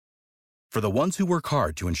For the ones who work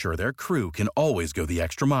hard to ensure their crew can always go the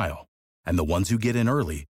extra mile, and the ones who get in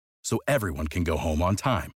early so everyone can go home on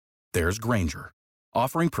time, there's Grainger,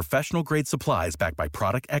 offering professional-grade supplies backed by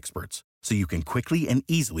product experts so you can quickly and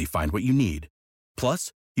easily find what you need.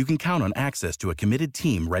 Plus, you can count on access to a committed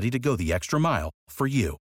team ready to go the extra mile for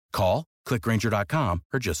you. Call, click Grainger.com,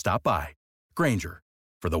 or just stop by. Grainger,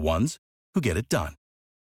 for the ones who get it done.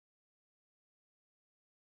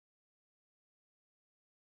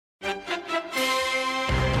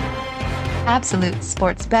 Absolute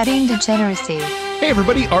sports betting degeneracy. Hey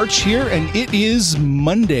everybody, Arch here, and it is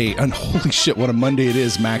Monday. And holy shit, what a Monday it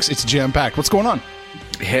is, Max. It's jam-packed. What's going on?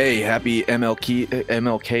 Hey, happy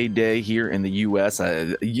MLK Day here in the U.S.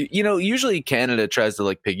 Usually Canada tries to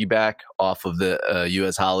like piggyback off of the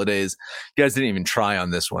U.S. holidays. You guys didn't even try on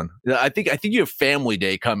this one. I think you have Family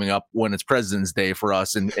Day coming up when it's President's Day for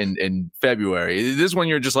us in February. This one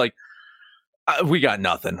you're just like, we got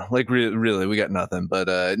nothing. Like really, we got nothing.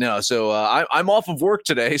 But no, so I'm off of work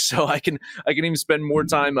today, so I can even spend more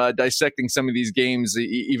time dissecting some of these games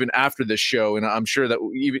even after this show. And I'm sure that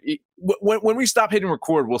when we stop hitting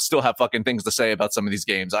record, we'll still have fucking things to say about some of these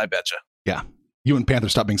games. I betcha. Yeah, you and Panther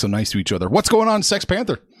stop being so nice to each other. What's going on, Sex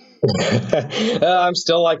Panther? I'm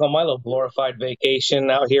still like on my little glorified vacation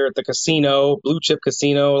out here at the casino, Blue Chip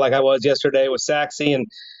Casino, like I was yesterday with Saxy, and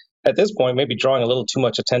at this point, maybe drawing a little too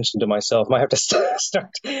much attention to myself. Might have to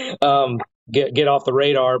start get off the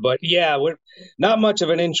radar. But yeah, we're not much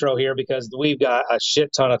of an intro here because we've got a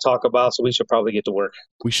shit ton to talk about. So we should probably get to work.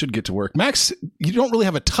 We should get to work. Max, you don't really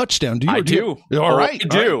have a touchdown, do you? I do. All right. I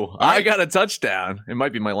do. All right. I got a touchdown. It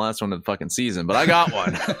might be my last one of the fucking season, but I got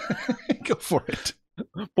one. Go for it.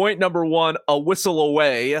 Point number one, a whistle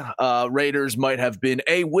away. Raiders might have been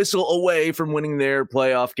a whistle away from winning their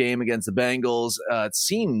playoff game against the Bengals. It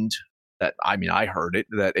seemed that, I heard it,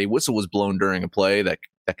 that a whistle was blown during a play that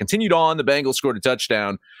continued on. The Bengals scored a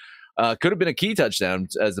touchdown. Could have been a key touchdown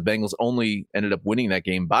as the Bengals only ended up winning that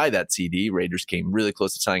game by that TD. Raiders came really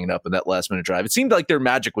close to tying it up in that last minute drive. It seemed like their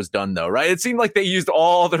magic was done though, right? It seemed like they used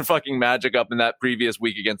all their fucking magic up in that previous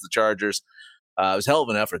week against the Chargers. It was a hell of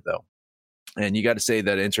an effort though. And you got to say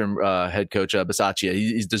that interim head coach Bisaccia,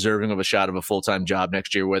 he's deserving of a shot of a full-time job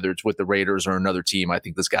next year, whether it's with the Raiders or another team. I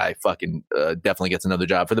think this guy fucking definitely gets another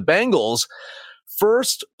job. For the Bengals,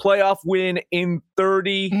 first playoff win in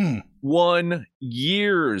 31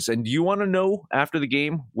 years. And do you want to know after the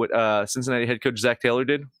game what Cincinnati head coach Zach Taylor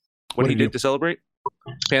did? What he did to celebrate?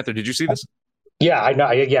 Panther, did you see this? Yeah, I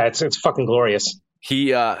know. Yeah, it's fucking glorious.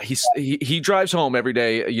 He drives home every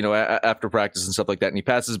day, after practice and stuff like that, and he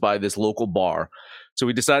passes by this local bar. So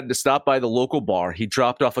he decided to stop by the local bar. He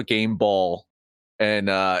dropped off a game ball, and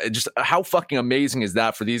just how fucking amazing is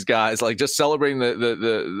that for these guys? Like just celebrating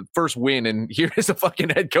the first win, and here is the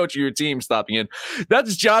fucking head coach of your team stopping in.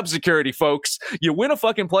 That's job security, folks. You win a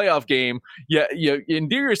fucking playoff game. You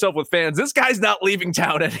endear yourself with fans. This guy's not leaving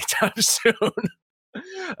town anytime soon.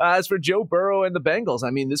 As for Joe Burrow and the Bengals,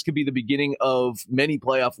 this could be the beginning of many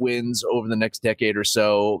playoff wins over the next decade or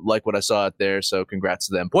so, like what I saw out there. So congrats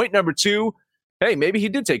to them. Point number two, hey, maybe he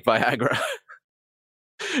did take Viagra.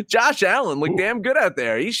 Josh Allen looked damn good out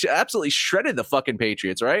there. He absolutely shredded the fucking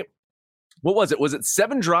Patriots, right? What was it? Was it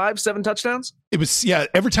 7 drives, 7 touchdowns? It was, yeah.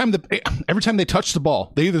 Every time they touched the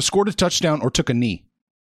ball, they either scored a touchdown or took a knee.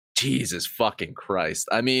 Jesus fucking Christ.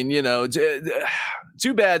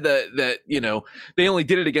 Too bad that they only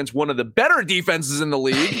did it against one of the better defenses in the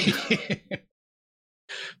league.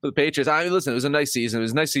 For the Patriots, listen, it was a nice season. It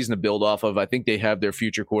was a nice season to build off of. I think they have their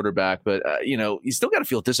future quarterback, but, you still got to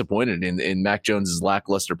feel disappointed in Mac Jones's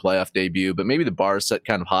lackluster playoff debut, but maybe the bar is set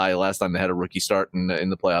kind of high. Last time they had a rookie start in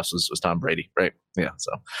the playoffs was Tom Brady, right? Yeah,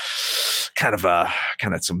 so kind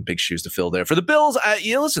of some big shoes to fill there. For the Bills,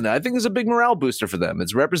 listen, I think it's a big morale booster for them.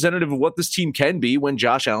 It's representative of what this team can be when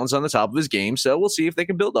Josh Allen's on the top of his game, so we'll see if they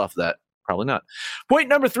can build off of that. Probably not. Point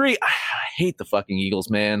number 3, I hate the fucking Eagles,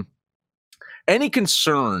 man. Any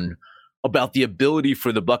concern about the ability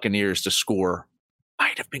for the Buccaneers to score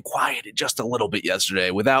might have been quieted just a little bit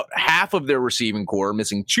yesterday. Without half of their receiving core,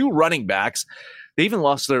 missing 2 running backs, they even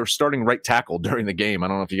lost their starting right tackle during the game. I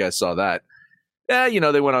don't know if you guys saw that. They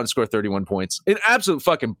went on to score 31 points. An absolute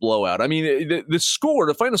fucking blowout.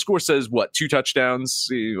 The final score says, 2 touchdowns,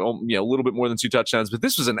 a little bit more than 2 touchdowns, but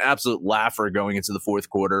this was an absolute laugher going into the fourth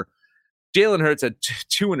quarter. Jalen Hurts had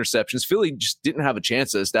 2 interceptions. Philly just didn't have a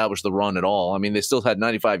chance to establish the run at all. They still had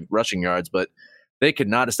 95 rushing yards, but they could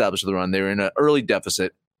not establish the run. They were in an early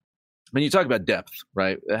deficit. When you talk about depth,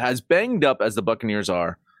 right? As banged up as the Buccaneers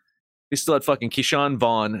are, they still had fucking Keyshawn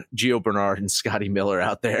Vaughn, Gio Bernard, and Scotty Miller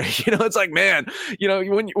out there. It's like, man,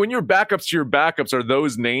 when your backups to your backups are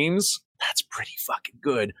those names, That's pretty fucking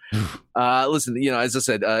good. Listen, as I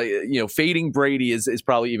said, fading Brady is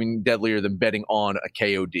probably even deadlier than betting on a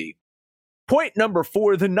KOD. Point number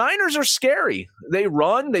 4, the Niners are scary. They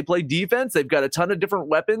run, they play defense, they've got a ton of different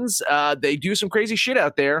weapons. They do some crazy shit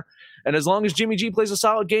out there. And as long as Jimmy G plays a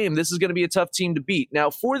solid game, this is going to be a tough team to beat. Now,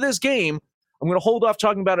 for this game, I'm going to hold off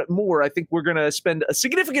talking about it more. I think we're going to spend a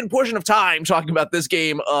significant portion of time talking about this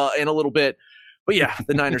game in a little bit. But yeah,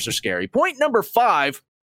 the Niners are scary. Point number 5.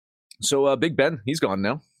 So Big Ben, he's gone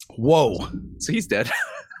now. Whoa. So he's dead.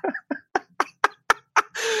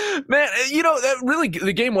 Man, really,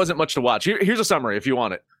 the game wasn't much to watch. Here's a summary if you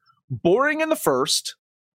want it. Boring in the first.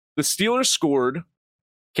 The Steelers scored.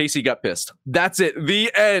 KC got pissed. That's it.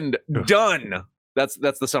 The end. Done. That's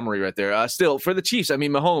the summary right there. Still, for the Chiefs, I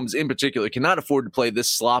mean, Mahomes in particular cannot afford to play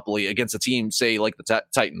this sloppily against a team, say, like the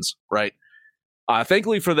Titans, right?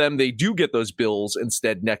 Thankfully for them, they do get those Bills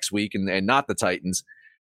instead next week and not the Titans.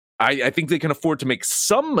 I think they can afford to make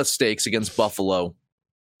some mistakes against Buffalo,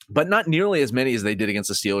 but not nearly as many as they did against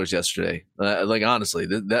the Steelers yesterday. Honestly,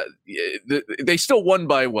 they still won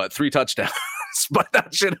by 3 touchdowns. But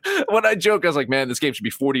that shit, when I joke, I was like, man, this game should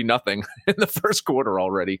be 40-0 in the first quarter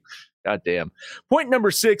already. God damn. Point number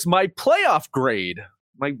 6, my playoff grade.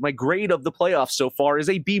 My grade of the playoffs so far is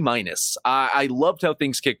a B-. I loved how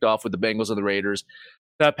things kicked off with the Bengals and the Raiders.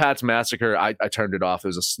 That Pats massacre, I turned it off. It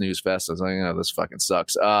was a snooze fest. I was like, oh, this fucking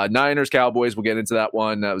sucks. Niners, Cowboys, we'll get into that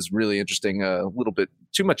one. That was really interesting. A little bit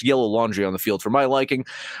too much yellow laundry on the field for my liking.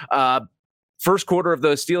 First quarter of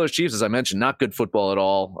the Steelers Chiefs, as I mentioned, not good football at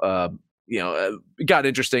all. It got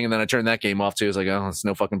interesting, and then I turned that game off too. I was like, oh, there's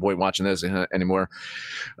no fucking point watching this anymore.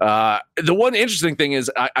 The one interesting thing is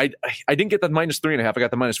I didn't get the -3.5. I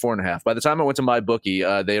got the -4.5. By the time I went to my bookie,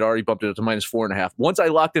 they had already bumped it up to -4.5. Once I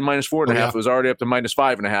locked in -4.5, It was already up to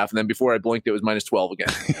 -5.5, and then before I blinked, it was -12 again.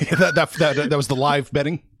 that was the live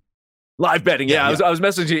betting. Live betting, yeah. I was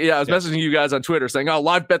messaging. Yeah, I was messaging you guys on Twitter saying, "Oh,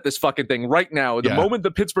 live bet this fucking thing right now." The moment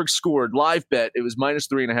the Pittsburgh scored, live bet, it was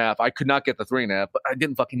 -3.5. I could not get the 3.5, but I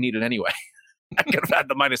didn't fucking need it anyway. I could have had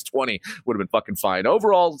the -20, would have been fucking fine.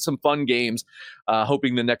 Overall, some fun games.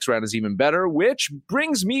 Hoping the next round is even better, which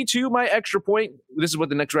brings me to my extra point. This is what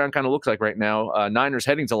the next round kind of looks like right now. Niners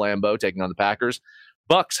heading to Lambeau, taking on the Packers.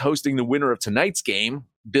 Bucks hosting the winner of tonight's game.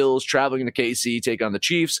 Bills traveling to KC, take on the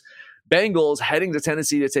Chiefs. Bengals heading to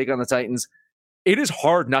Tennessee to take on the Titans. It is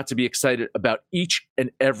hard not to be excited about each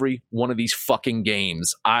and every one of these fucking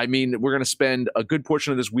games. I mean, we're going to spend a good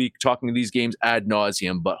portion of this week talking to these games ad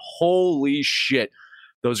nauseum, but holy shit,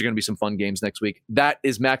 those are going to be some fun games next week. That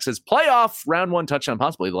is Max's playoff round 1 touchdown,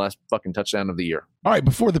 possibly the last fucking touchdown of the year. All right,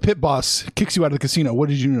 before the pit boss kicks you out of the casino, what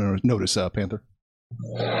did you notice, Panther?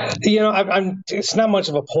 It's not much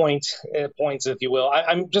of a points, if you will.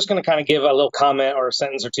 I'm just going to kind of give a little comment or a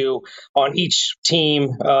sentence or two on each team,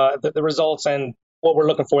 the results and what we're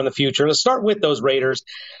looking for in the future. Let's start with those Raiders.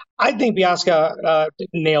 I think Biasca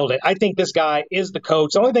nailed it. I think this guy is the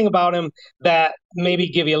coach. The only thing about him that maybe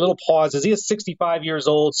give you a little pause is he is 65 years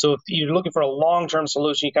old. So if you're looking for a long-term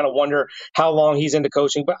solution, you kind of wonder how long he's into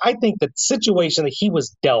coaching. But I think the situation that he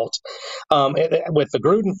was dealt with the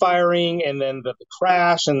Gruden firing and then the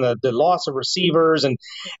crash and the loss of receivers and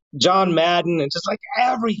John Madden and just like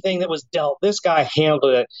everything that was dealt, this guy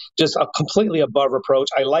handled it just a completely above reproach.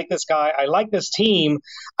 I like this guy. I like this team.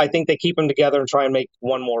 I think they keep them together and try and make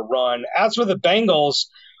one more run. As for the Bengals,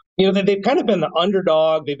 they've kind of been the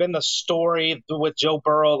underdog. They've been the story with Joe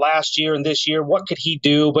Burrow last year and this year. What could he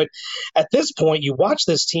do? But at this point, you watch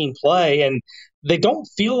this team play, and they don't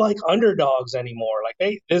feel like underdogs anymore.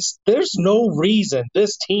 Like there's no reason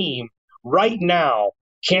this team right now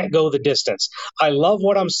can't go the distance. I love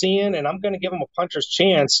what I'm seeing, and I'm going to give them a puncher's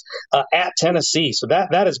chance at Tennessee. So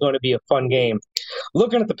that is going to be a fun game.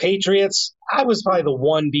 Looking at the Patriots, I was probably the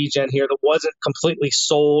one DGen here that wasn't completely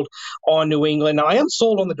sold on New England. Now, I am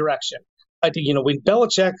sold on the direction. I think, when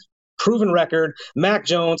Belichick, proven record, Mac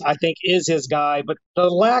Jones, I think, is his guy, but the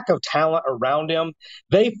lack of talent around him,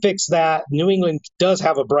 they fixed that. New England does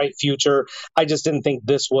have a bright future. I just didn't think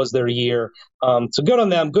this was their year. So good on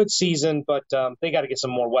them, good season, but they got to get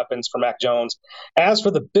some more weapons for Mac Jones. As for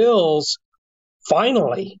the Bills,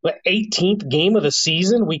 finally, the 18th game of the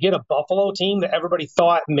season, we get a Buffalo team that everybody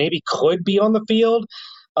thought maybe could be on the field.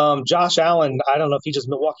 Josh Allen, I don't know if he just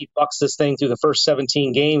Milwaukee Bucks this thing through the first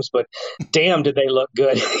 17 games, but damn, did they look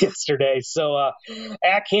good yesterday. So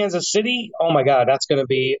at Kansas City, oh my God, that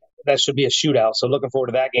should be a shootout. So looking forward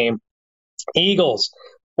to that game. Eagles,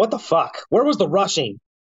 what the fuck? Where was the rushing?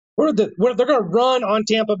 they're going to run on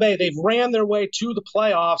Tampa Bay. They've ran their way to the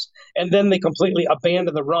playoffs, and then they completely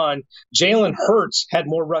abandoned the run. Jalen Hurts had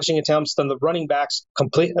more rushing attempts than the running backs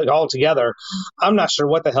completely altogether. I'm not sure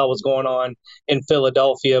what the hell was going on in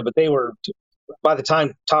Philadelphia, but they were, by the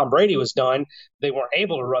time Tom Brady was done, they weren't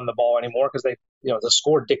able to run the ball anymore because the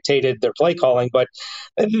score dictated their play calling. But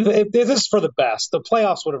this is for the best. The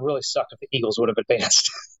playoffs would have really sucked if the Eagles would have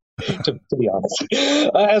advanced. to be honest.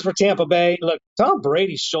 As for Tampa Bay, look, Tom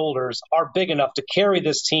Brady's shoulders are big enough to carry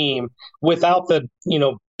this team without the,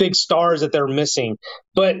 big stars that they're missing.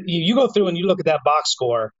 But you go through and you look at that box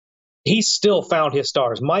score, he still found his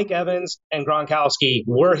stars. Mike Evans and Gronkowski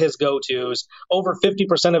were his go-tos. Over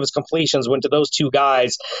 50% of his completions went to those two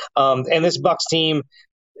guys. And this Bucs team,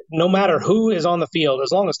 no matter who is on the field,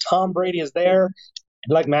 as long as Tom Brady is there,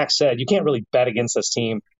 like Max said, you can't really bet against this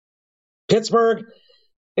team. Pittsburgh,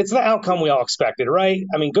 it's the outcome we all expected, right?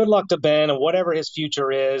 I mean, good luck to Ben and whatever his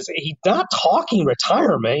future is. He's not talking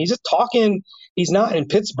retirement. He's just talking he's not in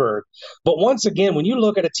Pittsburgh. But once again, when you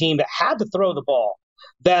look at a team that had to throw the ball,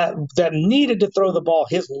 that needed to throw the ball,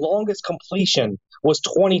 his longest completion was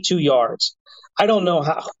 22 yards. I don't know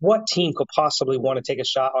what team could possibly want to take a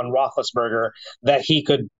shot on Roethlisberger that he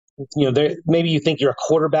could, maybe you think you're a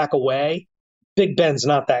quarterback away. Big Ben's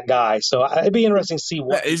not that guy, so it'd be interesting to see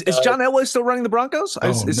what is John Elway still running the Broncos?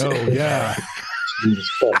 Yeah.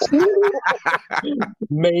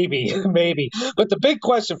 maybe. But the big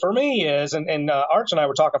question for me is, and Arch and I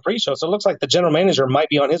were talking pre-show, so it looks like the general manager might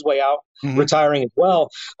be on his way out, retiring as well.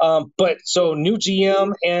 But so new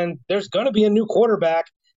GM, and there's going to be a new quarterback,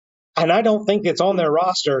 and I don't think it's on their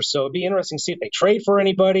roster. So it'd be interesting to see if they trade for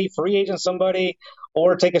anybody, free agent somebody,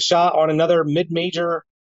 or take a shot on another mid-major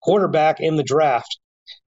quarterback in the draft.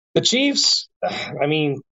 The Chiefs, I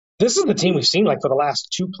mean, this is the team we've seen like for the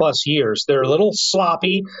last 2+ years. They're a little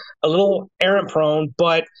sloppy, a little errant prone,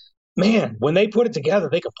 but man, when they put it together,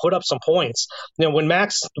 they can put up some points. When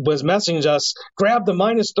Max was messaging us, grab the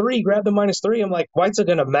 -3. I'm like, why's it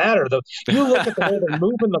going to matter? You look at the way they're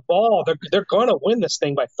moving the ball, they're going to win this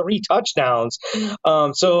thing by 3 touchdowns.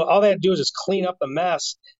 So all they have to do is just clean up the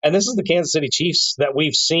mess. And this is the Kansas City Chiefs that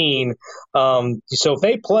we've seen. So if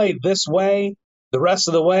they play this way the rest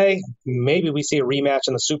of the way, maybe we see a rematch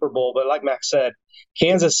in the Super Bowl. But like Max said,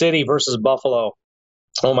 Kansas City versus Buffalo.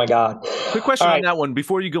 Oh, my God. Quick question on that one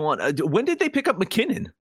before you go on. When did they pick up McKinnon?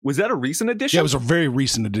 Was that a recent addition? Yeah, it was a very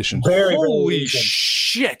recent addition. Holy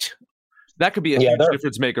shit. That could be a huge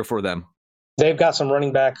difference maker for them. They've got some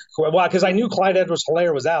running back. Well, because I knew Clyde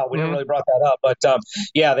Edwards-Helaire was out. We didn't really brought that up. But,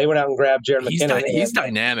 they went out and grabbed Jared McKinnon. He's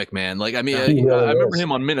dynamic, man. Like, I mean, I remember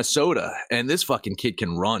him on Minnesota, and this fucking kid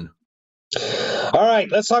can run. All right,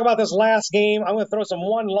 let's talk about this last game. I'm going to throw some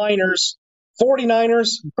one-liners.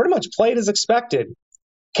 49ers pretty much played as expected.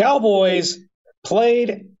 Cowboys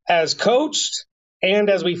played as coached and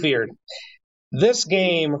as we feared. This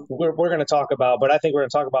game we're going to talk about, but I think we're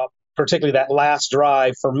going to talk about particularly that last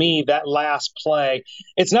drive. For me, that last play,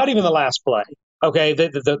 it's not even the last play. Okay,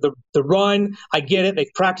 the run, I get it. They've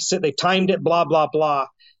practiced it. They've timed it, blah, blah, blah.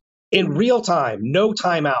 In real time, no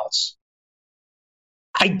timeouts.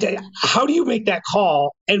 How do you make that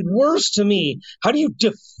call? And worse to me, how do you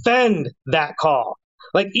defend that call?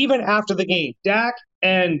 Like even after the game, Dak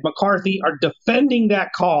and McCarthy are defending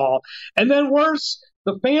that call. And then worse,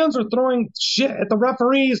 the fans are throwing shit at the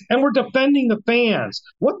referees and we're defending the fans.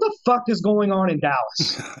 What the fuck is going on in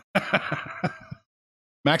Dallas?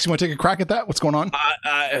 Max, you want to take a crack at that? What's going on?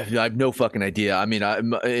 I have no fucking idea. I mean,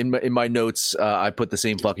 in my notes, I put the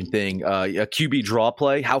same fucking thing. A QB draw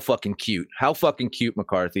play. How fucking cute. How fucking cute,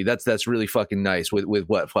 McCarthy. That's really fucking nice with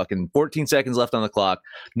what, fucking 14 seconds left on the clock.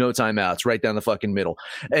 No timeouts. Right down the fucking middle.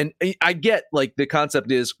 And I get, like, the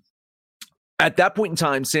concept is, at that point in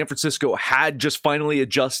time, San Francisco had just finally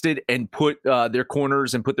adjusted and put their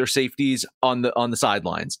corners and put their safeties on the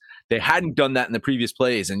sidelines. They hadn't done that in the previous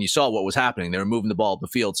plays, and you saw what was happening. They were moving the ball up the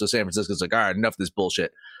field, so San Francisco's like, all right, enough of this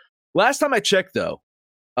bullshit. Last time I checked, though,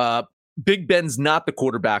 Big Ben's not the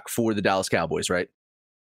quarterback for the Dallas Cowboys, right?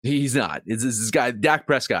 He's not. It's this guy, Dak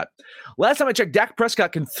Prescott. Last time I checked, Dak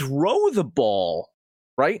Prescott can throw the ball,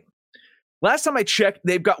 right? Last time I checked,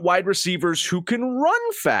 they've got wide receivers who can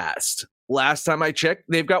run fast. Last time I checked,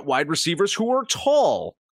 they've got wide receivers who are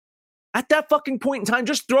tall. At that fucking point in time,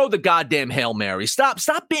 just throw the goddamn Hail Mary. Stop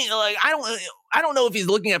being like, I don't know if he's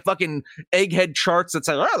looking at fucking egghead charts that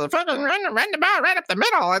say, oh, the fucking run the ball right up the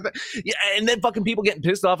middle. Yeah, and then fucking people getting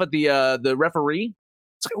pissed off at the referee.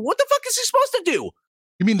 It's like, what the fuck is he supposed to do?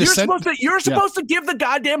 You mean you're supposed to give the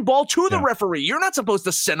goddamn ball to the referee. You're not supposed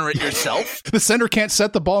to center it yourself. The center can't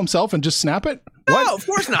set the ball himself and just snap it? No, of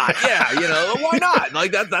course not. Yeah, why not?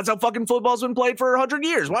 Like that's how fucking football's been played for 100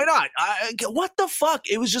 years. Why not? What the fuck?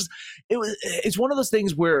 It's one of those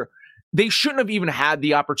things where they shouldn't have even had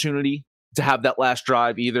the opportunity to have that last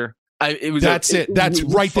drive either. That's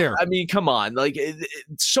right there. I mean, come on. Like,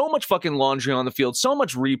 so much fucking laundry on the field, so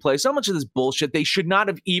much replay, so much of this bullshit. They should not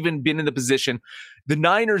have even been in the position. The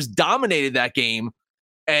Niners dominated that game,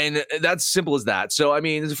 and that's simple as that. So, I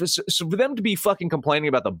mean, so for them to be fucking complaining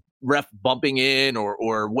about the ref bumping in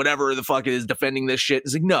or whatever the fuck it is defending this shit,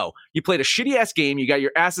 it's like, no, you played a shitty-ass game, you got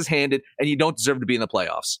your asses handed, and you don't deserve to be in the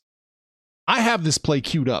playoffs. I have this play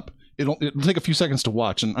queued up. It'll take a few seconds to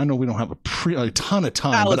watch, and I know we don't have a ton of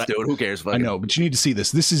time. Let's do it. Who cares? I know, but you need to see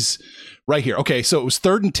this. This is right here. Okay, so it was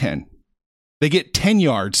 3rd and 10. They get 10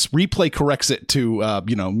 yards. Replay corrects it to,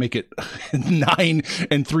 make it 9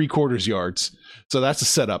 3/4 yards. So that's a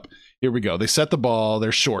setup. Here we go. They set the ball.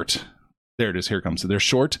 They're short. There it is. Here it comes. They're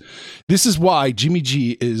short. This is why Jimmy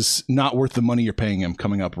G is not worth the money you're paying him.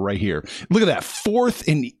 Coming up right here. Look at that. 4th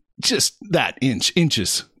and just that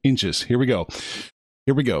inches. Here we go.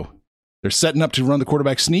 They're setting up to run the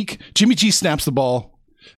quarterback sneak. Jimmy G snaps the ball.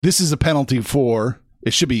 This is a penalty for,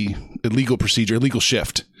 it should be illegal procedure, illegal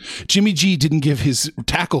shift. Jimmy G didn't give his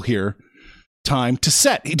tackle here time to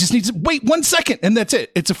set. He just needs to wait 1 second, and that's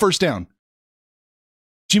it. It's a first down.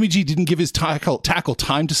 Jimmy G didn't give his tackle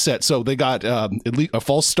time to set, so they got a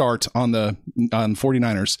false start on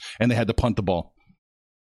 49ers, and they had to punt the ball.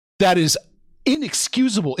 That is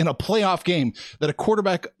inexcusable in a playoff game that a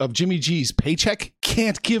quarterback of Jimmy G's paycheck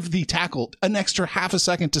can't give the tackle an extra half a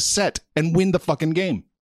second to set and win the fucking game.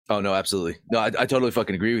 Oh, no, absolutely. No, I totally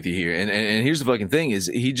fucking agree with you here. And here's the fucking thing is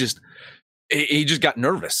he just got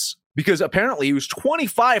nervous because apparently he was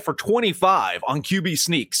 25 for 25 on QB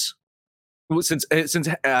sneaks since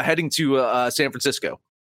heading to San Francisco.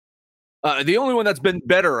 The only one that's been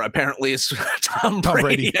better apparently is Tom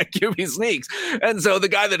Brady at QB sneaks. And so the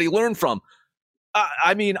guy that he learned from,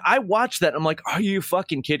 I mean, I watched that. I'm like, are you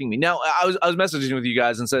fucking kidding me? Now, I was messaging with you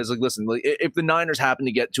guys and says, like, listen, if the Niners happen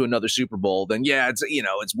to get to another Super Bowl, then yeah,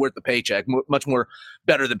 it's worth the paycheck. Much more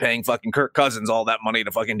better than paying fucking Kirk Cousins all that money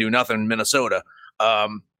to fucking do nothing in Minnesota.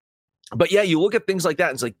 But yeah, you look at things like that,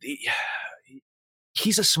 and it's like,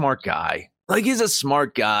 he's a smart guy. Like, he's a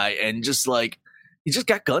smart guy, and just like, he just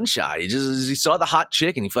got gun shy. He saw the hot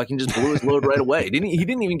chick and he fucking just blew his load right away. He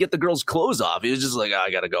didn't even get the girl's clothes off. He was just like,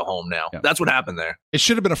 I got to go home now. Yeah. That's what happened there. It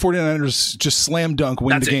should have been a 49ers just slam dunk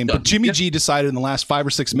win the game. But Jimmy G decided in the last 5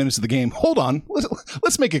 or 6 minutes of the game, hold on,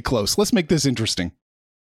 let's make it close. Let's make this interesting.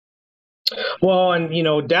 Well,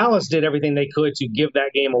 and, Dallas did everything they could to give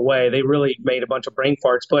that game away. They really made a bunch of brain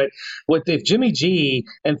farts. But if Jimmy G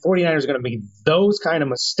and 49ers are going to make those kind of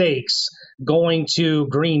mistakes going to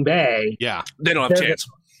Green Bay, yeah, they don't have a chance.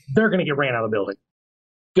 They're going to get ran out of the building.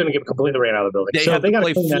 Going to get completely ran out of the building. They have to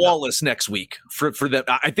play flawless next week for them.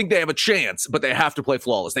 I think they have a chance, but they have to play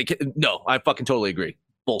flawless. No, I fucking totally agree.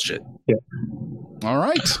 Bullshit. Yeah. All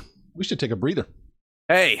right. We should take a breather.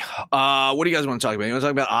 Hey, what do you guys want to talk about? You want to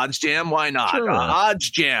talk about OddsJam? Why not? Sure.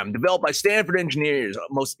 OddsJam, developed by Stanford engineers,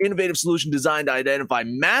 most innovative solution designed to identify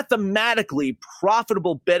mathematically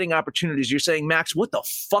profitable betting opportunities. You're saying, Max, what the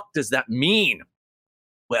fuck does that mean?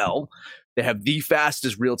 Well, they have the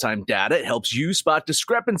fastest real-time data. It helps you spot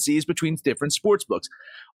discrepancies between different sports books.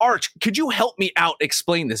 Arch, could you help me out?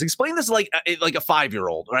 Explain this. Explain this like a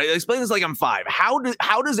 5-year-old, right? Explain this like I'm 5. How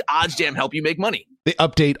does OddsJam help you make money? They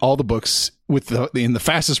update all the books in the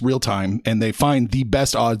fastest real time, and they find the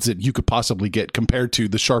best odds that you could possibly get compared to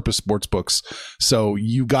the sharpest sports books. So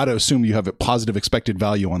you got to assume you have a positive expected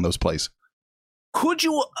value on those plays. Could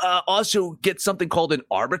you also get something called an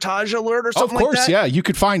arbitrage alert or something like that? Of course, yeah. You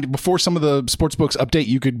could find, before some of the sports books update,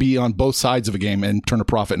 you could be on both sides of a game and turn a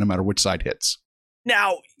profit no matter which side hits.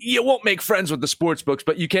 Now, you won't make friends with the sports books,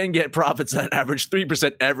 but you can get profits that average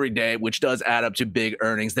 3% every day, which does add up to big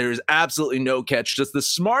earnings. There is absolutely no catch. Just the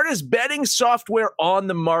smartest betting software on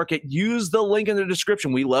the market. Use the link in the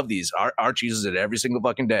description. We love these. Arch uses it every single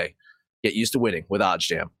fucking day. Get used to winning with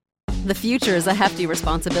OddsJam. The future is a hefty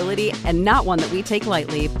responsibility and not one that we take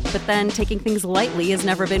lightly, but then taking things lightly has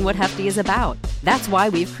never been what Hefty is about. That's why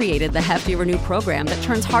we've created the Hefty Renew program that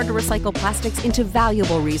turns hard-to-recycle plastics into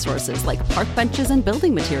valuable resources like park benches and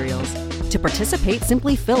building materials. To participate,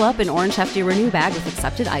 simply fill up an orange Hefty Renew bag with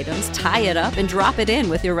accepted items, tie it up, and drop it in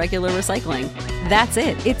with your regular recycling. That's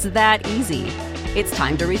it. It's that easy. It's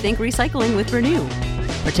time to rethink recycling with Renew.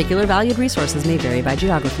 Particular valued resources may vary by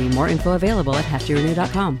geography. More info available at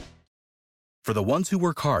heftyrenew.com. For the ones who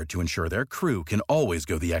work hard to ensure their crew can always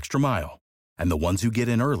go the extra mile, and the ones who get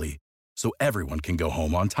in early so everyone can go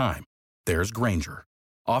home on time, there's Grainger,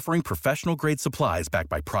 offering professional-grade supplies backed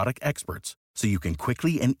by product experts so you can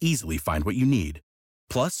quickly and easily find what you need.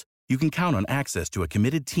 Plus, you can count on access to a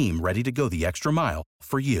committed team ready to go the extra mile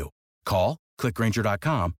for you. Call, click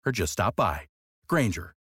Grainger.com, or just stop by.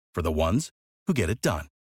 Grainger, for the ones who get it done.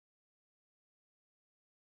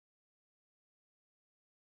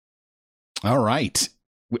 All right.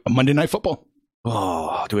 Monday Night Football.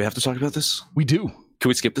 Oh, do we have to talk about this? We do. Can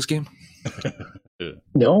we skip this game?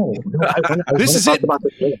 No. This is it.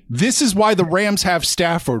 This is why the Rams have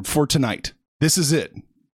Stafford for tonight. This is it.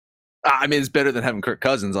 I mean, it's better than having Kirk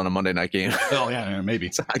Cousins on a Monday night game. Oh, yeah,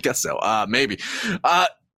 maybe. I guess so. Maybe. I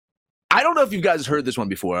don't know if you guys heard this one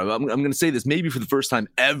before. I'm going to say this maybe for the first time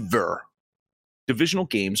ever. Divisional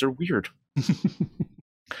games are weird.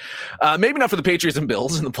 Maybe not for the Patriots and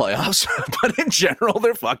Bills in the playoffs, but in general,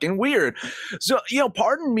 they're fucking weird. So,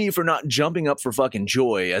 pardon me for not jumping up for fucking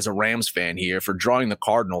joy as a Rams fan here for drawing the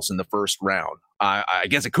Cardinals in the first round. I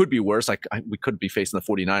guess it could be worse. We could be facing the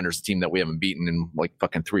 49ers, a team that we haven't beaten in like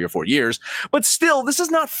fucking 3 or 4 years. But still, this is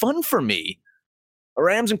not fun for me.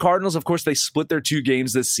 Rams and Cardinals, of course, they split their 2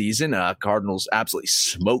 games this season. Cardinals absolutely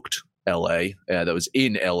smoked LA. That was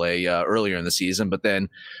in LA earlier in the season, but then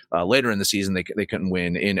later in the season they couldn't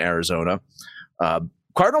win in Arizona.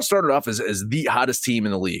 Cardinals started off as the hottest team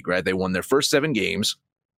in the league, right? They won their first 7 games,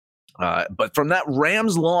 but from that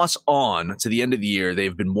Rams loss on to the end of the year,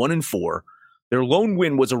 they've been 1-4. Their lone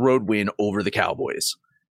win was a road win over the Cowboys.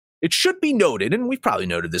 It should be noted, and we've probably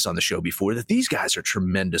noted this on the show before, that these guys are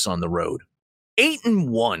tremendous on the road.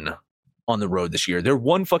 8-1 on the road this year. Their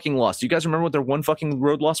one fucking loss. Do you guys remember what their one fucking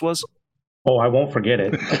road loss was? Oh, I won't forget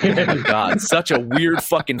it. Oh, God, such a weird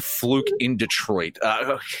fucking fluke in Detroit.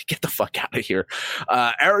 Get the fuck out of here.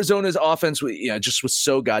 Arizona's offense just was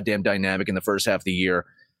so goddamn dynamic in the first half of the year.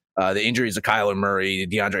 The injuries of Kyler Murray,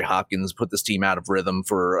 DeAndre Hopkins put this team out of rhythm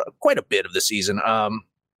for quite a bit of the season.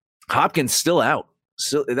 Hopkins still out.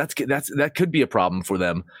 So that could be a problem for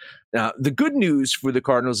them. Now, the good news for the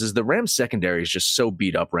Cardinals is the Rams secondary is just so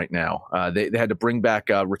beat up right now. They had to bring back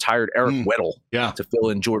retired Eric Weddle to fill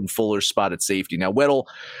in Jordan Fuller's spot at safety. Now, Weddle,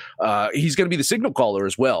 he's going to be the signal caller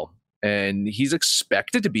as well, and he's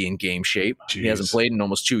expected to be in game shape. Jeez. He hasn't played in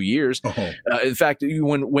almost 2 years. In fact,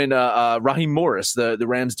 when Raheem Morris, the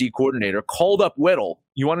Rams D coordinator, called up Weddle,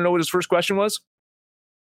 you want to know what his first question was?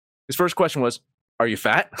 His first question was, "Are you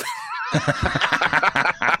fat?"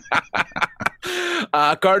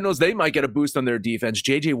 Cardinals, they might get a boost on their defense.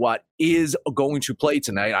 J.J. Watt is going to play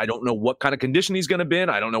tonight. I don't know what kind of condition he's going to be in.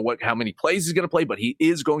 I don't know how many plays he's going to play, but he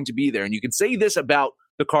is going to be there. And you can say this about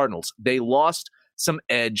the Cardinals. They lost some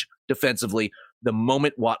edge defensively the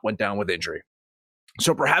moment Watt went down with injury.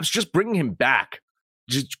 So perhaps just bringing him back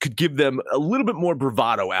just could give them a little bit more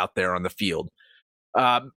bravado out there on the field.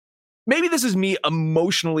 Maybe this is me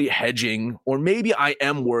emotionally hedging, or maybe I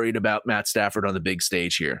am worried about Matt Stafford on the big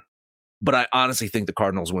stage here. But I honestly think the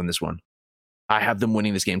Cardinals win this one. I have them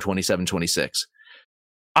winning this game 27-26.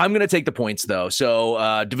 I'm going to take the points, though.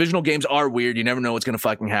 So divisional games are weird. You never know what's going to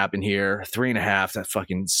fucking happen here. 3.5, that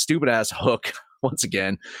fucking stupid-ass hook. Once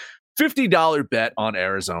again, $50 bet on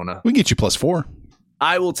Arizona. We can get you +4.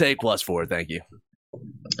 I will take +4. Thank you.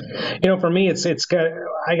 For me,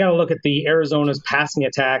 I got to look at the Arizona's passing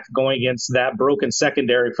attack going against that broken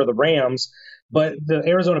secondary for the Rams. But the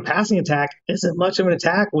Arizona passing attack isn't much of an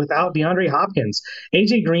attack without DeAndre Hopkins.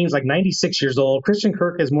 A.J. Green's like 96 years old. Christian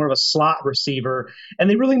Kirk is more of a slot receiver. And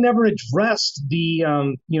they really never addressed the,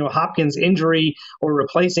 Hopkins injury or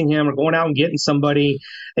replacing him or going out and getting somebody.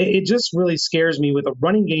 It just really scares me with a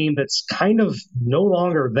running game that's kind of no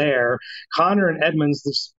longer there. Connor and Edmonds,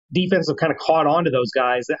 this defense have kind of caught on to those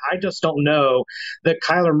guys. I just don't know that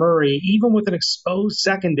Kyler Murray, even with an exposed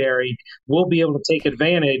secondary, will be able to take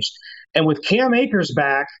advantage. And with Cam Akers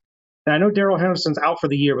back, and I know Darrell Henderson's out for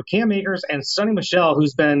the year, but Cam Akers and Sonny Michel,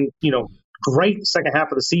 who's been, great second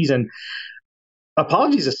half of the season,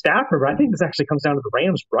 apologies to Stafford, but I think this actually comes down to the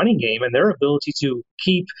Rams' running game and their ability to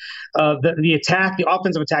keep the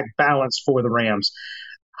offensive attack balanced for the Rams.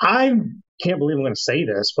 I can't believe I'm going to say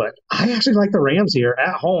this, but I actually like the Rams here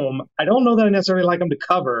at home. I don't know that I necessarily like them to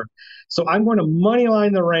cover, so I'm going to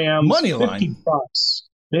moneyline the Rams. Moneyline? $50.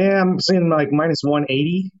 Yeah, I'm seeing like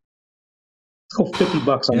 -180. Let's go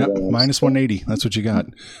 $50 on the Rams. -180. That's what you got.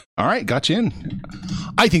 All right, got you in.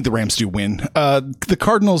 I think the Rams do win. The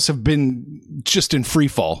Cardinals have been just in free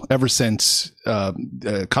fall ever since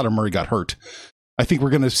Kyler Murray got hurt. I think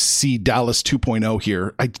we're going to see Dallas 2.0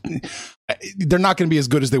 here. They're not going to be as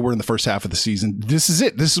good as they were in the first half of the season. This is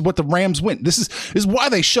it. This is what the Rams win. This is why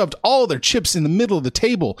they shoved all their chips in the middle of the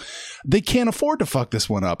table. They can't afford to fuck this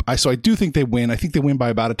one up. So I do think they win. I think they win by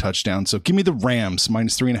about a touchdown. So give me the Rams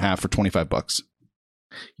 -3.5 for $25.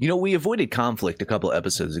 We avoided conflict a couple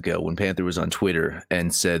episodes ago when Panther was on Twitter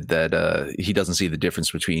and said that he doesn't see the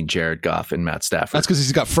difference between Jared Goff and Matt Stafford. That's because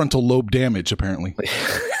he's got frontal lobe damage, apparently.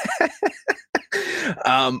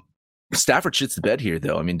 Stafford shits the bed here,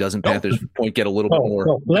 though. I mean, doesn't Panthers' point get a little bit more?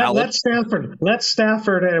 No. Let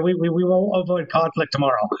Stafford, and we won't avoid conflict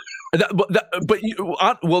tomorrow.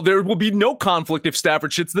 Well, there will be no conflict if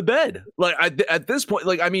Stafford shits the bed. Like at this point,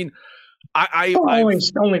 like I mean, only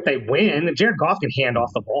if they win. Jared Goff can hand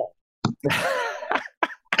off the ball.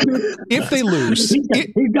 If they lose, he's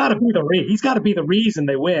got to be the reason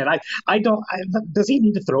they win. I don't. Does he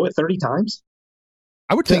need to throw it 30 times?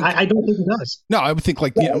 I would think. I don't think he does. No, I would think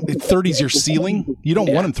 30 is your ceiling. You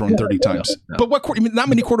don't want him throwing 30 times. No. But not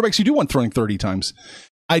many quarterbacks you do want throwing 30 times.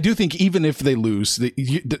 I do think even if they lose,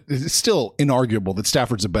 it's still inarguable that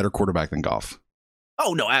Stafford's a better quarterback than Goff.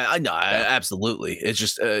 Oh no, I absolutely. It's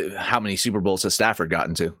just how many Super Bowls has Stafford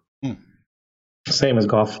gotten to? Same as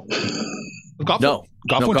Goff. Goff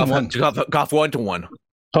went to one. Goff went to one.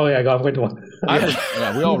 Oh yeah, Goff went to one.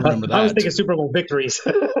 We all remember that. I was thinking Super Bowl victories.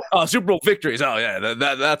 Super Bowl victories. Oh yeah,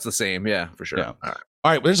 that's the same. Yeah, for sure. Yeah.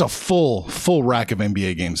 All right. There's a full rack of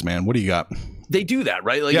NBA games, man. What do you got? They do that,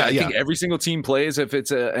 right? Like I think every single team plays if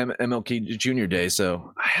it's a MLK Junior Day.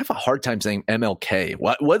 So I have a hard time saying MLK.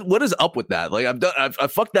 What is up with that? Like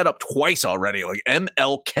I've fucked that up twice already. Like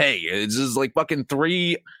MLK. It's just like fucking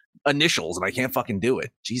 3 initials, and I can't fucking do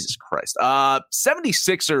it. Jesus Christ.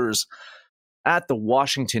 76ers at the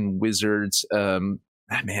Washington Wizards. Man,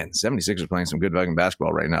 76ers playing some good fucking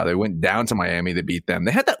basketball right now. They went down to Miami to beat them.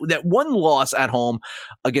 They had that one loss at home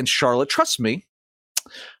against Charlotte. Trust me,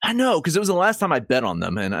 I know, because it was the last time I bet on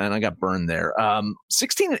them, and I got burned there.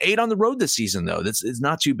 16-8 on the road this season, though. That's it's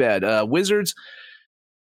not too bad. Wizards,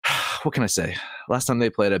 what can I say? Last time they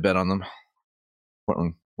played, I bet on them.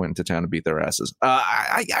 Portland went into town to beat their asses.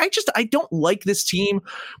 I don't like this team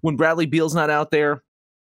when Bradley Beal's not out there.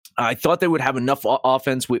 I thought they would have enough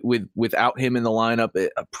offense without him in the lineup.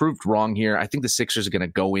 It proved wrong here. I think the Sixers are going to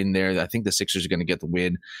go in there. I think the Sixers are going to get the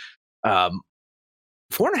win.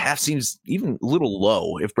 4.5 seems even a little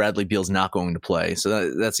low if Bradley Beal's not going to play.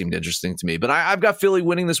 So that seemed interesting to me. But I've got Philly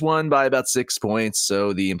winning this one by about 6 points.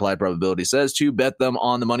 So the implied probability says to bet them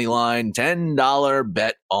on the money line. $10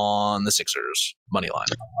 bet on the Sixers money line.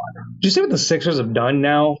 Do you see what the Sixers have done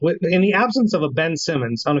now? In the absence of a Ben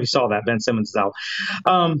Simmons, I don't know if you saw that. Ben Simmons is out.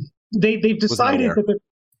 They've decided that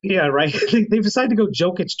yeah, right. They've decided to go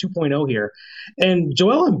Jokic 2.0 here. And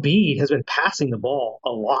Joel Embiid has been passing the ball a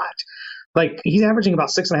lot. Like he's averaging about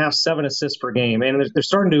 6.5, 7 assists per game, and they're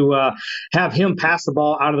starting to have him pass the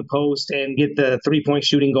ball out of the post and get the 3-point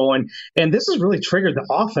shooting going. And this has really triggered the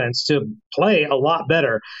offense to play a lot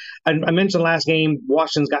better. I mentioned last game,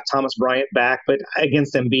 Washington's got Thomas Bryant back, but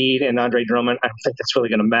against Embiid and Andre Drummond, I don't think that's really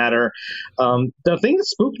going to matter. The thing that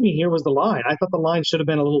spooked me here was the line. I thought the line should have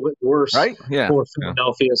been a little bit worse for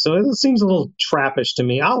Philadelphia. So it seems a little trappish to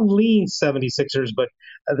me. I'll lean 76ers, but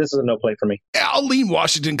this is a no play for me. Yeah, I'll lean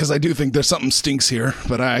Washington because I do think there's something stinks here,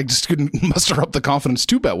 but I just couldn't muster up the confidence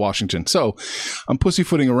to bet Washington. So I'm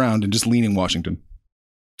pussyfooting around and just leaning Washington.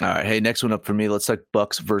 All right. Hey, next one up for me. Let's talk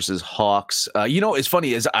Bucks versus Hawks. It's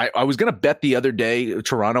funny is I was going to bet the other day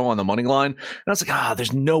Toronto on the money line, and I was like,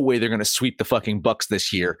 there's no way they're going to sweep the fucking Bucks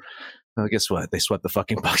this year. Well, guess what? They swept the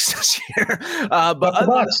fucking Bucks this year. But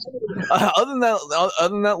other than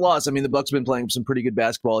that loss, I mean, the Bucks have been playing some pretty good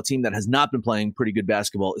basketball. A team that has not been playing pretty good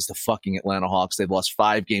basketball is the fucking Atlanta Hawks. They've lost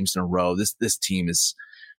 5 games in a row. This team is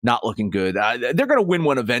not looking good. They're going to win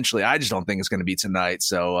one eventually. I just don't think it's going to be tonight.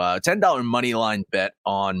 So $10 money line bet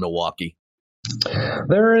on Milwaukee.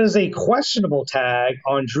 There is a questionable tag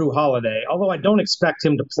on Drew Holiday, although I don't expect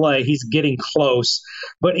him to play. He's getting close.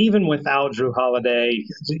 But even without Drew Holiday,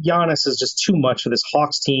 Giannis is just too much for this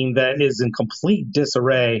Hawks team that is in complete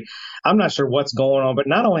disarray. I'm not sure what's going on, but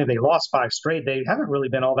not only have they lost 5 straight, they haven't really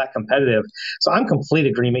been all that competitive. So I'm complete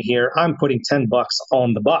agreement here. I'm putting $10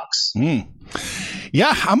 on the Bucks.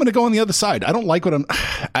 Yeah, I'm going to go on the other side. I don't like what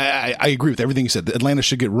I agree with everything you said. Atlanta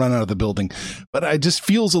should get run out of the building, but it just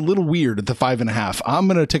feels a little weird at the 5.5. I'm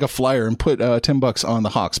going to take a flyer and put $10 on the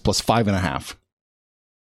Hawks plus 5.5.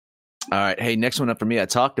 All right. Hey, next one up for me. I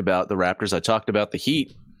talked about the Raptors. I talked about the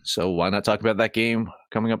Heat. So why not talk about that game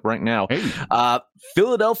coming up right now? Hey.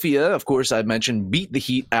 Philadelphia, of course, I mentioned, beat the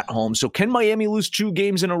Heat at home. So can Miami lose 2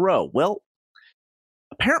 games in a row? Well,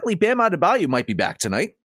 apparently Bam Adebayo might be back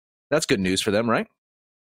tonight. That's good news for them, right?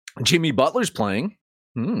 Jimmy Butler's playing.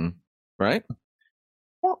 Right?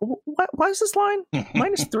 Why is this line -3?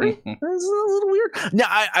 This is a little weird. Now,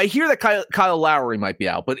 I hear that Kyle Lowry might be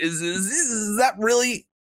out, but is that really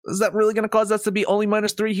Is that really going to cause us to be only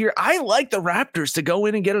 -3 here? I like the Raptors to go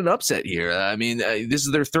in and get an upset here. I mean, this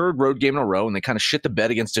is their third road game in a row, and they kind of shit the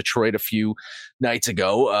bed against Detroit a few nights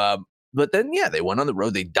ago. But then, yeah, they went on the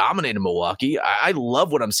road. They dominated Milwaukee. I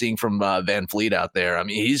love what I'm seeing from Van Fleet out there. I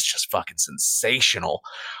mean, he's just fucking sensational.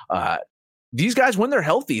 These guys, when they're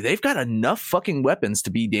healthy, they've got enough fucking weapons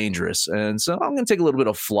to be dangerous. And so I'm going to take a little bit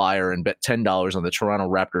of flyer and bet $10 on the Toronto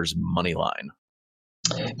Raptors money line.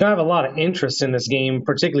 I have a lot of interest in this game,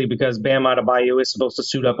 particularly because Bam Adebayo is supposed to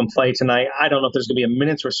suit up and play tonight. I don't know if there's going to be a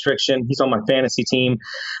minutes restriction. He's on my fantasy team.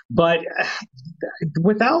 But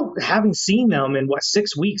without having seen them in,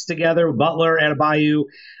 6 weeks together, Butler, Adebayo,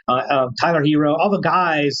 Tyler Hero, all the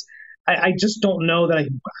guys, I just don't know that I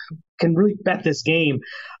can really bet this game.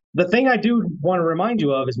 The thing I do want to remind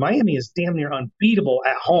you of is Miami is damn near unbeatable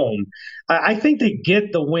at home. I think they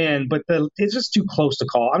get the win, but it's just too close to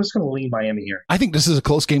call. I'm just going to lean Miami here. I think this is a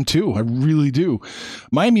close game too. I really do.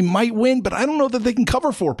 Miami might win, but I don't know that they can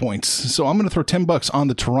cover 4 points. So I'm going to throw $10 on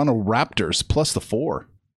the Toronto Raptors plus the 4.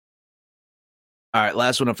 All right,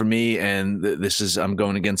 last one up for me, and this is I'm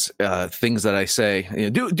going against things that I say.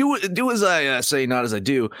 Do as I say, not as I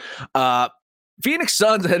do. Phoenix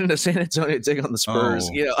Suns heading to San Antonio to take on the Spurs.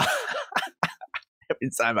 Oh. Every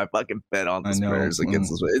time I fucking bet on the Spurs against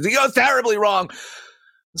the Spurs, it goes terribly wrong.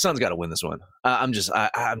 The Suns got to win this one. I'm just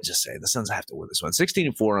saying the Suns have to win this one.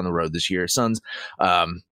 16-4 on the road this year. Suns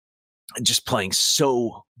just playing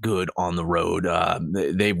so good on the road.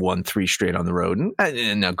 They've won 3 straight on the road,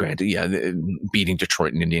 and now granted, beating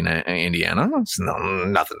Detroit and Indiana, it's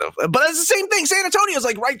nothing. But it's the same thing. San Antonio's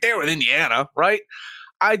like right there with Indiana, right?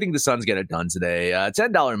 I think the Suns get it done today.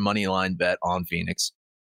 $10 money line bet on Phoenix.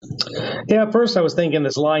 Yeah, at first I was thinking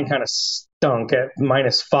this line kind of stunk at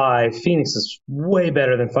 -5. Phoenix is way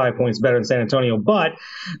better than 5 points better than San Antonio. But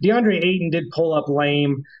DeAndre Ayton did pull up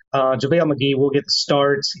lame. JaVale McGee will get the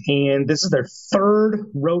start. And this is their third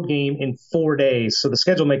road game in 4 days. So the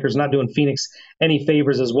schedule maker is not doing Phoenix any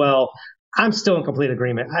favors as well. I'm still in complete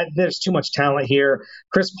agreement. There's too much talent here.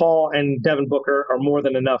 Chris Paul and Devin Booker are more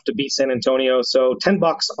than enough to beat San Antonio. So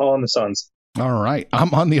 $10 on the Suns. All right.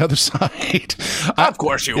 I'm on the other side. Of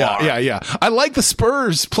course you are. Yeah. I like the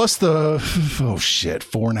Spurs plus the,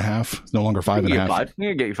 4.5. It's no longer 5.5. 5.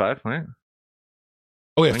 You get you 5, right?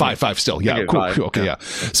 Oh, yeah, 5 still. Yeah, cool. Okay, yeah.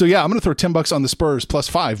 So, yeah, I'm going to throw $10 on the Spurs plus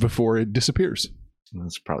 5 before it disappears.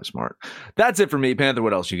 That's probably smart. That's it for me. Panther,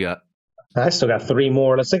 what else you got? I still got 3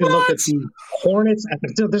 more. Let's take a look at the Hornets.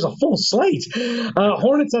 There's a full slate.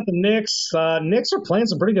 Hornets at the Knicks. Knicks are playing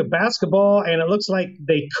some pretty good basketball, and it looks like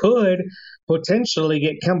they could potentially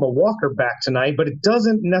get Kemba Walker back tonight, but it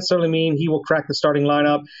doesn't necessarily mean he will crack the starting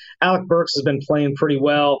lineup. Alec Burks has been playing pretty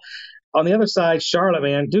well. On the other side, Charlotte,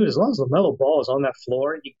 man, dude, as long as LaMelo Ball is on that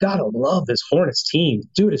floor, you got to love this Hornets team.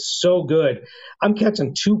 Dude is so good. I'm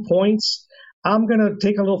catching 2 points. I'm going to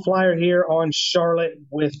take a little flyer here on Charlotte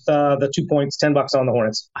with the 2 points, $10 on the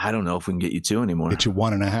Hornets. I don't know if we can get you 2 anymore. Get you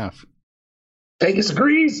 1.5. Vegas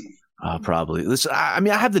agrees. Probably. Listen, I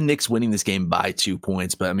mean, I have the Knicks winning this game by 2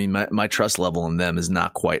 points, but I mean, my trust level in them is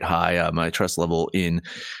not quite high. My trust level in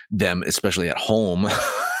them, especially at home,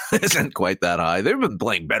 isn't quite that high. They've been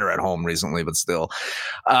playing better at home recently, but still.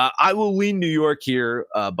 I will lean New York here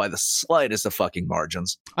by the slightest of fucking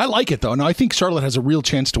margins. I like it, though. No, I think Charlotte has a real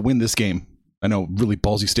chance to win this game. I know, really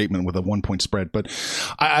ballsy statement with a 1 point spread, but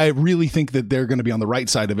I really think that they're going to be on the right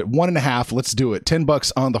side of it. 1.5. Let's do it.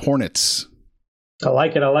 $10 on the Hornets. I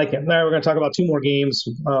like it. Now we're going to talk about 2 more games.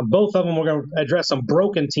 Both of them, we're going to address some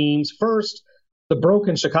broken teams. First, the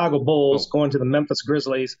broken Chicago Bulls going to the Memphis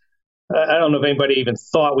Grizzlies. I don't know if anybody even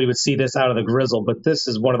thought we would see this out of the Grizzle, but this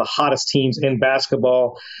is one of the hottest teams in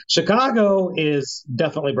basketball. Chicago is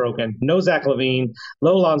definitely broken. No Zach LaVine,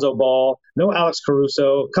 no Lonzo Ball, no Alex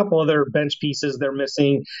Caruso, a couple other bench pieces they're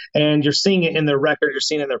missing, and you're seeing it in their record. You're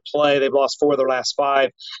seeing it in their play. They've lost 4 of their last 5.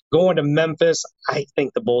 Going to Memphis, I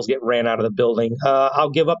think the Bulls get ran out of the building. I'll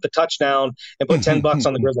give up the touchdown and put $10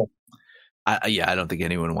 on the Grizzle. I don't think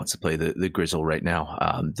anyone wants to play the Grizzle right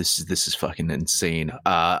now. This is fucking insane.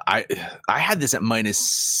 I had this at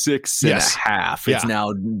 -6.5. It's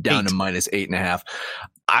now down 8. To -8.5.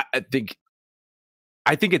 I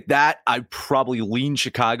think at that, I probably lean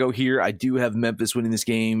Chicago here. I do have Memphis winning this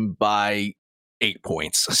game by 8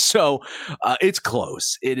 points. So it's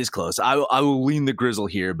close. It is close. I will lean the Grizzle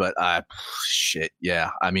here, but shit. Yeah.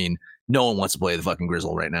 I mean, no one wants to play the fucking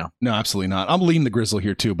Grizzle right now. No, absolutely not. I'm leaning the Grizzle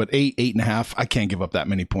here too, but 8.5. I can't give up that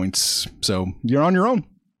many points. So you're on your own.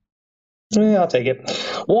 Yeah, I'll take it.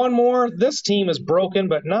 One more. This team is broken,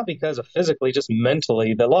 but not because of physically, just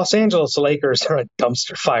mentally. The Los Angeles Lakers are a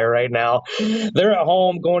dumpster fire right now. They're at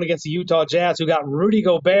home going against the Utah Jazz, who got Rudy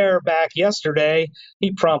Gobert back yesterday.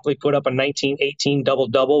 He promptly put up a 19-18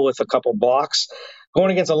 double-double with a couple blocks.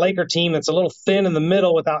 Going against a Laker team that's a little thin in the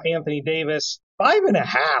middle without Anthony Davis. 5.5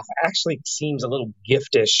 actually seems a little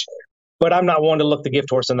giftish, but I'm not one to look the gift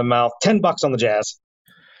horse in the mouth. $10 on the Jazz.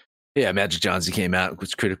 Yeah, Magic Johnson came out,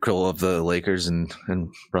 was critical of the Lakers, and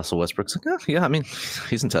Russell Westbrook's like, oh, yeah, I mean,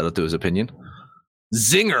 he's entitled to his opinion.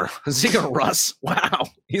 Zinger, Russ. Wow,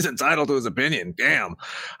 he's entitled to his opinion. Damn.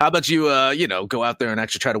 How about you, go out there and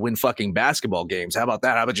actually try to win fucking basketball games? How about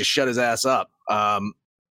that? How about you shut his ass up? I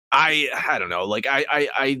don't know. Like,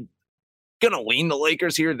 I gonna lean the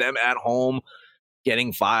Lakers here. Them at home,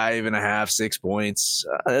 getting 5.5, 6 points.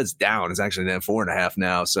 That's down. It's actually down 4.5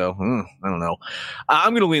 now. So I don't know.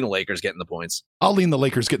 I'm going to lean the Lakers getting the points. I'll lean the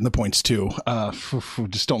Lakers getting the points too.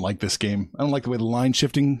 Just don't like this game. I don't like the way the line's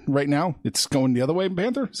shifting right now. It's going the other way,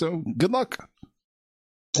 Panther. So good luck.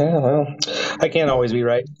 Yeah, well, I can't always be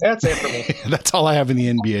right. That's it for me. That's all I have in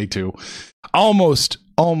the NBA too. Almost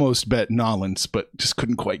bet Nolans, but just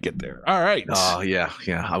couldn't quite get there. All right. Oh yeah.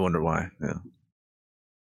 I wonder why. Yeah,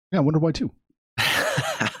 I wonder why too.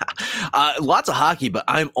 Lots of hockey, but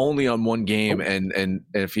I'm only on one game, and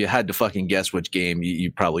if you had to fucking guess which game,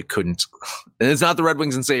 you probably couldn't. And it's not the Red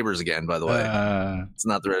Wings and Sabres again, by the way. It's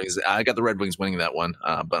not the Red Wings. I got the Red Wings winning that one,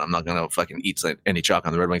 but I'm not gonna fucking eat any chalk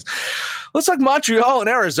on the Red Wings. Let's talk Montreal and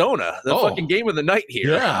Arizona, the fucking game of the night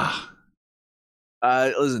here. Yeah.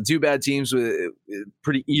 Listen, two bad teams with a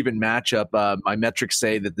pretty even matchup. My metrics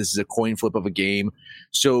say that this is a coin flip of a game.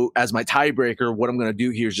 So as my tiebreaker, what I'm going to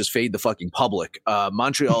do here is just fade the fucking public.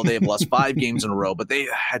 Montreal, they have lost 5 games in a row, but they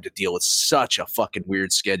had to deal with such a fucking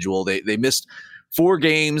weird schedule. They missed 4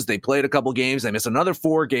 games. They played a couple games. They missed another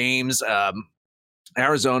 4 games.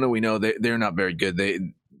 Arizona, we know they're not very good. They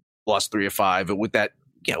lost 3 of 5. But with that,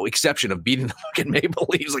 exception of beating the fucking Maple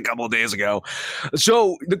Leafs a couple of days ago.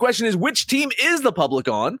 So the question is, which team is the public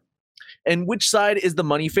on and which side is the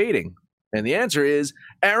money fading? And the answer is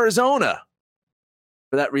Arizona.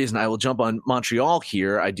 For that reason, I will jump on Montreal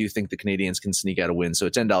here. I do think the Canadiens can sneak out a win. So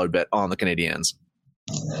a $10 bet on the Canadiens.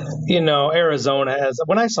 Arizona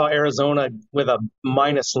when I saw Arizona with a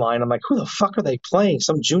minus line, I'm like, who the fuck are they playing?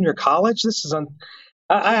 Some junior college? This is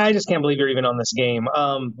I just can't believe you're even on this game.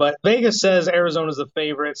 But Vegas says Arizona's the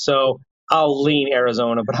favorite, so I'll lean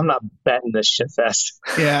Arizona, but I'm not betting this shit fest.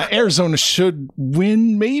 Yeah, Arizona should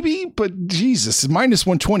win, maybe, but Jesus, minus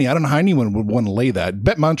 120. I don't know how anyone would want to lay that.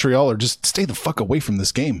 Bet Montreal or just stay the fuck away from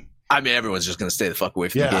this game. I mean, everyone's just going to stay the fuck away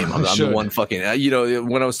from the game. I'm the one fucking,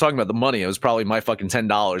 when I was talking about the money, it was probably my fucking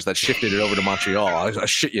 $10 that shifted it over to Montreal. I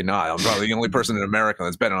shit you not. I'm probably the only person in America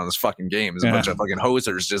that's betting on this fucking game. There's a bunch of fucking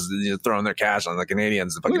hosers just throwing their cash on the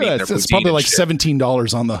Canadians. It's probably like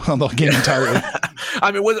 $17 on the game entirely.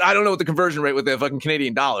 I mean, I don't know what the conversion rate with the fucking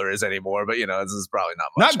Canadian dollar is anymore, but this is probably not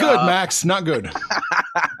much. Not good, Max. Not good.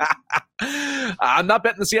 I'm not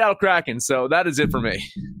betting the Seattle Kraken, so that is it for me.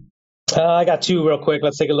 I got 2 real quick.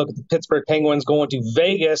 Let's take a look at the Pittsburgh Penguins going to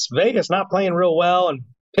Vegas. Vegas not playing real well, and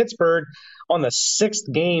Pittsburgh on the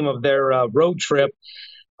 6th game of their road trip.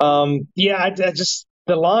 The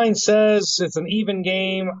line says it's an even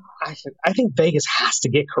game. I think Vegas has to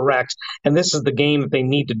get correct, and this is the game that they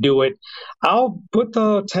need to do it. I'll put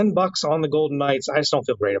the $10 on the Golden Knights. I just don't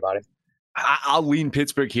feel great about it. I'll lean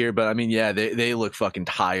Pittsburgh here, but I mean, yeah, they look fucking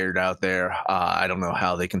tired out there. I don't know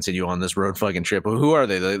how they continue on this road fucking trip. Who are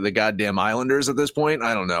they? The goddamn Islanders at this point?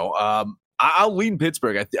 I don't know. I'll lean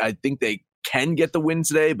Pittsburgh. I think they can get the win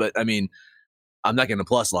today, but I mean, I'm not getting a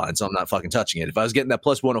plus line, so I'm not fucking touching it. If I was getting that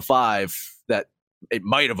plus 105, that it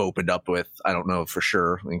might have opened up with, I don't know for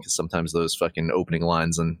sure, because sometimes those fucking opening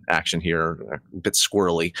lines and action here are a bit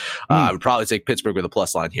squirrely. I would probably take Pittsburgh with a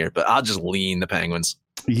plus line here, but I'll just lean the Penguins.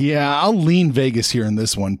 Yeah, I'll lean Vegas here in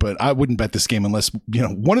this one, but I wouldn't bet this game unless,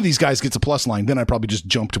 one of these guys gets a plus line. Then I'd probably just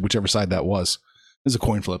jump to whichever side that was. It's a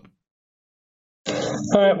coin flip. All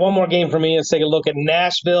right, one more game for me. Let's take a look at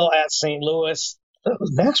Nashville at St. Louis.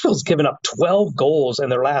 Nashville's given up 12 goals in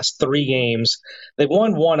their last 3 games. They've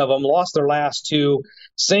won 1 of them, lost their last 2.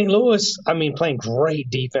 St. Louis, playing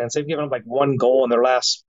great defense. They've given up like 1 goal in their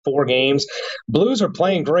last 4 games. Blues are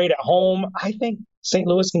playing great at home. I think St.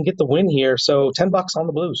 Louis can get the win here, so $10 on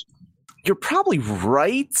the Blues. You're probably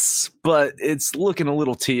right, but it's looking a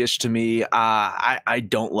little T-ish to me. I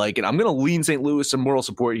don't like it. I'm going to lean St. Louis some moral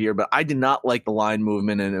support here, but I did not like the line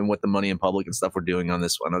movement and what the money in public and stuff were doing on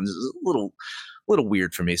this one. It was a little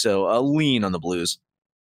weird for me, so I'll lean on the Blues.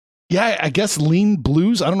 Yeah, I guess lean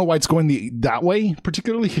Blues. I don't know why it's going that way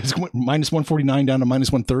particularly. It's going minus 149 down to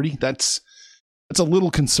minus 130. That's That's a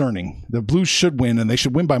little concerning. The Blues should win, and they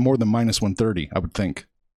should win by more than minus 130, I would think.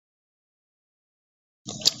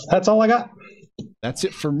 That's all I got. That's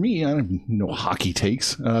it for me. I have no hockey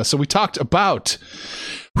takes. So we talked about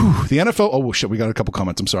the NFL. Oh, shit. We got a couple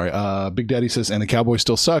comments. I'm sorry. Big Daddy says, and the Cowboys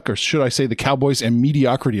still suck. Or should I say the Cowboys and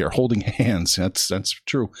mediocrity are holding hands? That's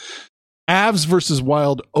true. Avs versus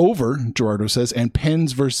Wild over, Gerardo says, and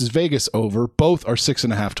Pens versus Vegas over. Both are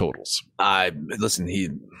 6.5 totals. Listen,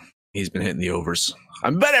 he's been hitting the overs. I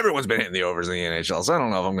bet everyone's been hitting the overs in the NHL, so I don't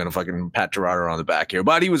know if I'm going to fucking pat Gerardo on the back here.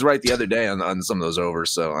 But he was right the other day on some of those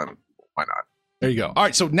overs, so why not? There you go. All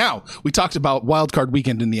right, so now we talked about Wild Card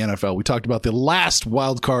Weekend in the NFL. We talked about the last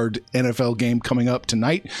Wild Card NFL game coming up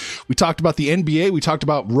tonight. We talked about the NBA. We talked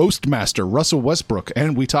about Roast Master, Russell Westbrook,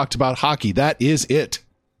 and we talked about hockey. That is it.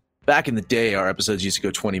 Back in the day, our episodes used to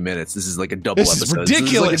go 20 minutes. This is like a double episode. This is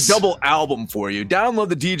ridiculous. This is like a double album for you. Download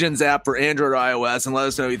the DGens app for Android or iOS and let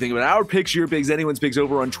us know what you think about our picks, your picks, anyone's picks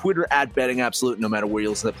over on Twitter at Betting Absolute. No matter where you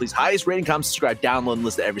listen to that, please highest rating, comment, subscribe, download, and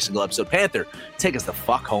listen to every single episode. Panther, take us the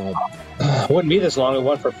fuck home. Wouldn't be this long. We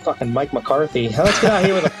went for fucking Mike McCarthy. Let's get out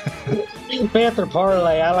here with a Panther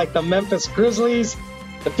parlay. I like the Memphis Grizzlies,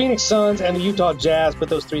 the Phoenix Suns, and the Utah Jazz. Put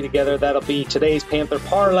those three together. That'll be today's Panther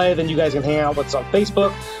parlay. Then you guys can hang out with us on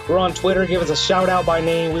Facebook. We're on Twitter. Give us a shout out by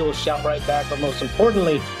name. We will shout right back. But most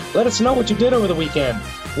importantly, let us know what you did over the weekend,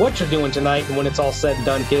 what you're doing tonight, and when it's all said and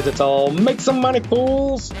done, kids, it's all make some money,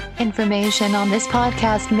 fools. Information on this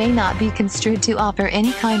podcast may not be construed to offer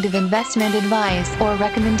any kind of investment advice or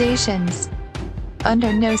recommendations.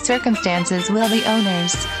 Under no circumstances will the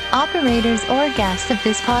owners, operators, or guests of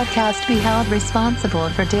this podcast be held responsible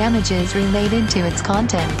for damages related to its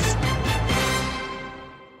contents.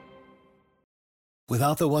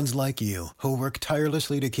 Without the ones like you, who work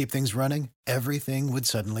tirelessly to keep things running, everything would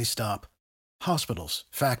suddenly stop. Hospitals,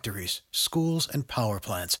 factories, schools, and power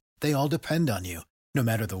plants, they all depend on you. No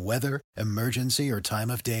matter the weather, emergency, or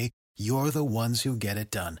time of day, you're the ones who get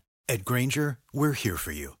it done. At Grainger, we're here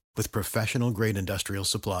for you. With professional-grade industrial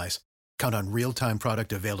supplies, count on real-time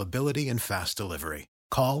product availability and fast delivery.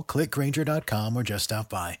 Call, click Grainger.com, or just stop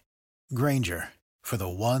by. Grainger, for the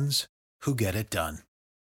ones who get it done.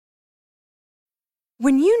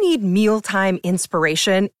 When you need mealtime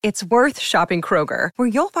inspiration, it's worth shopping Kroger, where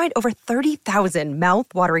you'll find over 30,000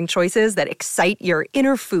 mouth-watering choices that excite your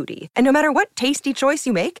inner foodie. And no matter what tasty choice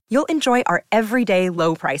you make, you'll enjoy our everyday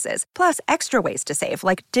low prices, plus extra ways to save,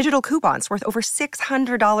 like digital coupons worth over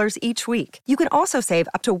 $600 each week. You can also save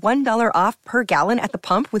up to $1 off per gallon at the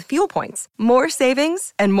pump with fuel points. More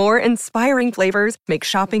savings and more inspiring flavors make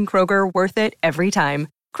shopping Kroger worth it every time.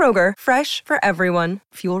 Kroger, fresh for everyone.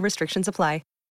 Fuel restrictions apply.